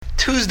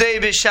Tuesday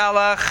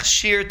Bishalach,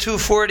 Shir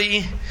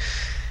 240.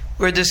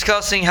 We're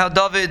discussing how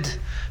David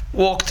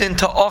walked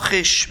into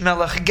Achish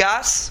Melech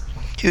Gas.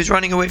 He was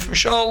running away from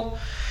Shaul.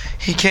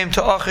 He came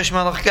to Achish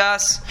Melech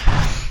Gas,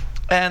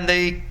 and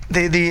the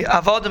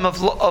Avadim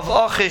of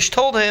Achish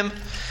told him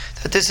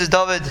that this is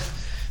David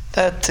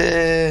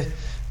that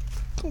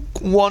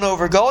won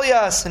over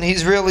Goliath, and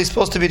he's really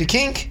supposed to be the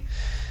king.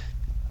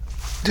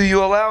 Do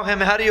you allow him?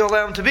 How do you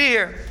allow him to be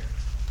here?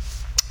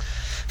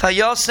 David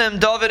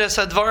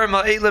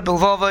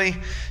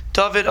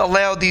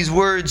allowed these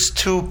words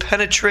to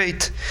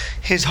penetrate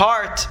his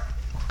heart.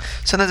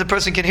 Sometimes a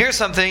person can hear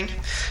something,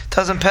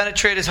 doesn't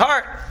penetrate his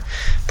heart.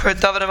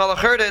 David HaMelech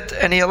heard it,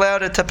 and he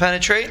allowed it to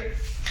penetrate.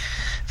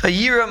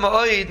 He had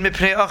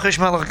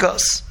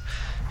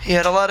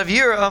a lot of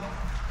yira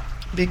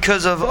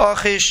because of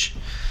Achish,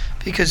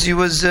 because he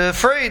was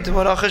afraid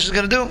what Achish is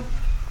going to do.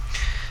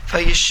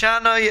 He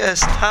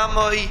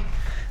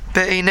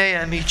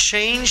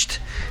changed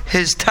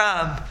his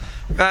tam.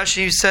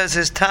 Rashi says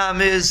his tam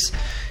is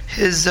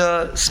his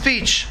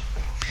speech.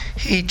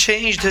 He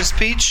changed his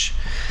speech,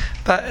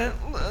 but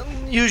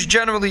used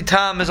generally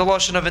tam is a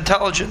lashon of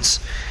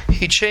intelligence.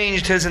 He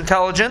changed his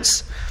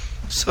intelligence,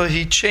 so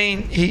he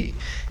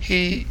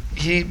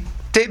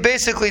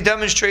basically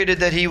demonstrated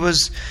that he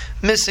was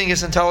missing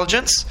his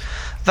intelligence.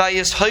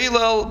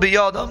 Vayishailel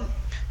biyadam.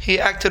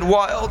 He acted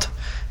wild.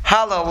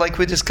 Halal, like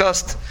we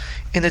discussed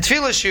in the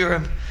Tefillah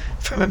Shirim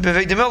from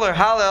Bevei Miller,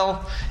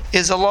 Halal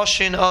is a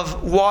lashon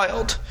of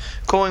wild,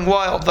 going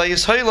wild.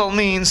 Vayishailel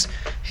means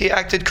he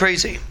acted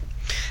crazy.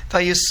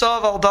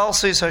 Vayisav al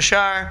dalsis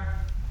hashar.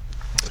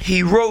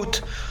 He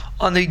wrote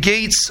on the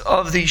gates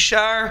of the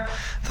shar.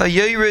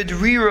 Vayered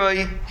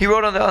riroy. He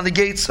wrote on the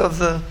gates of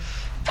the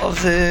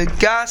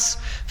gas.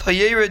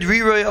 Vayered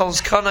riroy al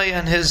zkanai,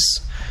 and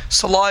his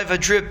saliva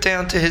dripped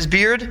down to his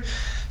beard.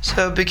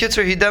 So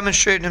Bekitzer, he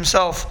demonstrated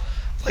himself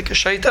like a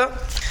shaita.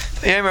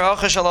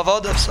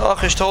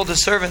 Achish told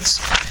his servants,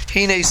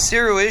 Hine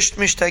siru isht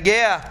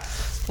mishtagea.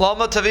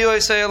 Lama taviu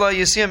Yisrael,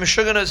 you see a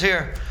Meshuggah is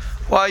here.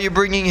 Why are you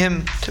bringing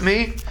him to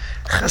me?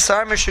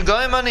 Chasar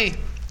Meshuggahim ani.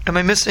 Am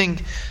I missing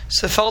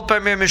Sefelt by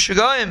mir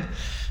Meshuggahim?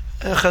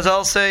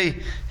 Chazal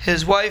say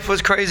his wife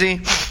was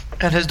crazy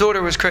and his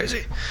daughter was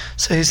crazy.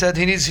 So he said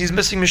he's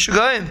missing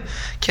Meshuggahim.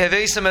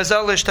 Kevesim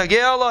azal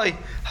ishtagea alai.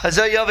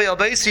 Hazay yavei al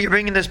beisi. You're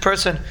bringing this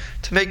person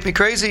to make me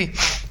crazy.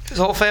 His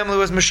whole family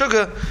was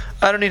Meshuggah.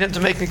 I don't need him to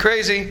make me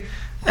crazy.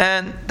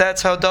 And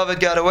that's how David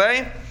got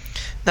away.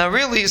 Now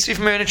really, you see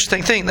from here an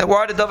interesting thing, that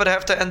why did David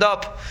have to end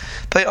up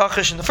by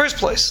Achish in the first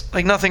place?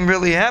 Like nothing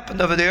really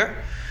happened over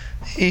there.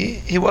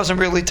 He wasn't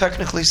really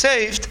technically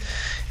saved.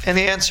 And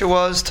the answer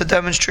was to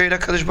demonstrate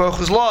HaKadosh Baruch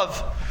Hu's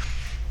love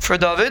for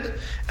David.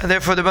 And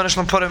therefore the Rebbeinu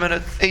Shalom put him in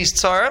an Eis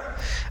Tzara.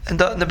 And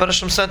the Rebbeinu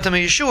Shalom sent him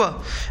a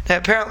Yeshua. Now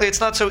apparently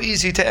it's not so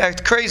easy to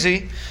act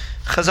crazy.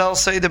 Chazal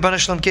say the Rebbeinu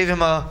Shalom gave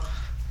him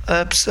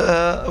it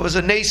was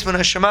a Neis Min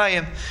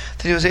HaShamayim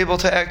that he was able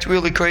to act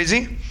really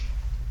crazy.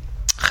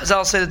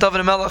 Chazal say that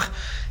David HaMelech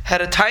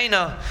had a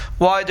taina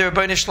why the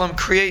Rebbeinu Shalom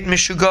create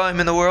Meshuggahim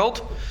in the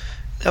world.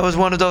 That was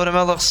one of David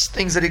HaMelech's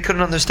things that he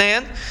couldn't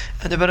understand.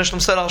 And the Rebbeinu Shalom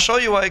said, I'll show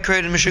you why I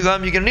created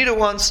Meshuggahim. You're going to need it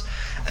once.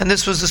 And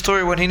this was the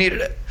story when he needed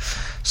it.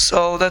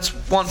 So that's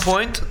one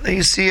point.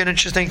 You see an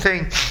interesting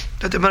thing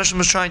that the Rebbeinu Shalom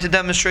was trying to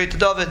demonstrate to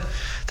David,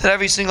 that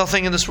every single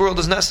thing in this world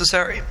is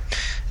necessary.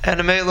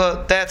 And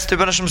Amela, that's the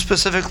Rebbeinu Shalom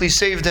specifically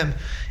saved him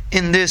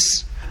in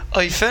this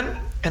Eifen.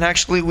 And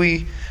actually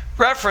we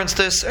reference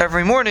this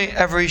every morning,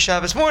 every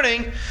Shabbos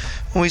morning,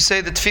 when we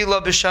say the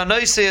Tefillah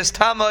B'Shanoisei Es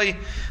Tamai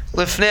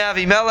Lifnei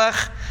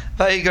Avimelech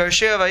Vayigar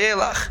Shir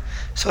Vayelach.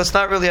 So it's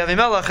not really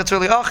Avimelech, it's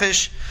really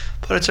Achish,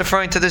 but it's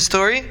referring to this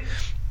story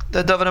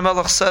that David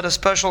HaMelech said a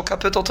special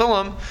kapitel to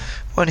him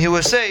when he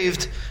was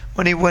saved,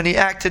 when he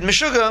acted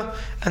Meshuggah,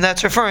 and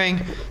that's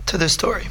referring to this story.